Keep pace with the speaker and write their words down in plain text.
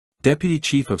Deputy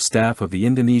Chief of Staff of the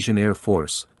Indonesian Air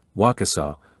Force,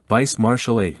 Wakasa, Vice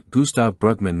Marshal A. Gustav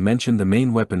Brugman mentioned the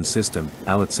main weapon system,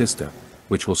 Alutsista,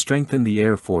 which will strengthen the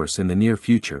Air Force in the near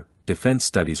future, Defense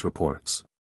Studies reports.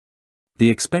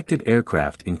 The expected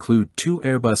aircraft include 2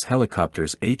 Airbus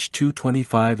helicopters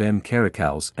H225M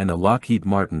Caracals and a Lockheed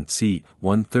Martin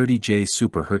C-130J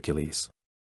Super Hercules.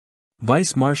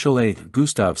 Vice Marshal A.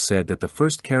 Gustav said that the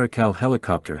first Caracal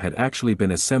helicopter had actually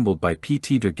been assembled by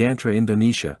PT Dirgantara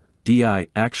Indonesia, DI.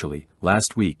 Actually,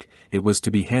 last week, it was to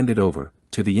be handed over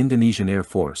to the Indonesian Air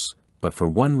Force, but for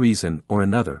one reason or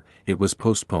another, it was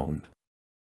postponed.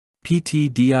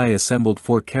 PTDI assembled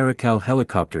 4 Caracal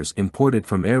helicopters imported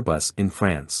from Airbus in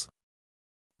France.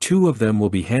 2 of them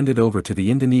will be handed over to the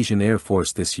Indonesian Air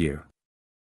Force this year.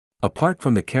 Apart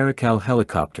from the Caracal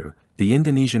helicopter, the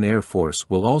Indonesian Air Force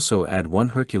will also add 1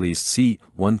 Hercules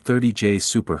C-130J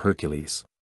Super Hercules.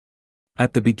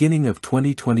 At the beginning of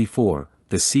 2024,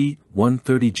 the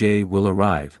C-130J will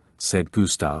arrive, said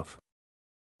Gustav.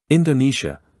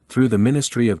 Indonesia, through the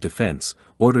Ministry of Defense,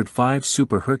 ordered 5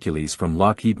 Super Hercules from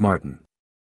Lockheed Martin.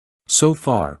 So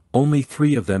far, only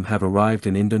 3 of them have arrived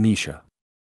in Indonesia.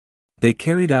 They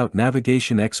carried out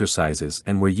navigation exercises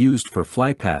and were used for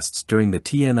flypasts during the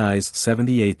TNI's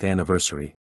 78th anniversary.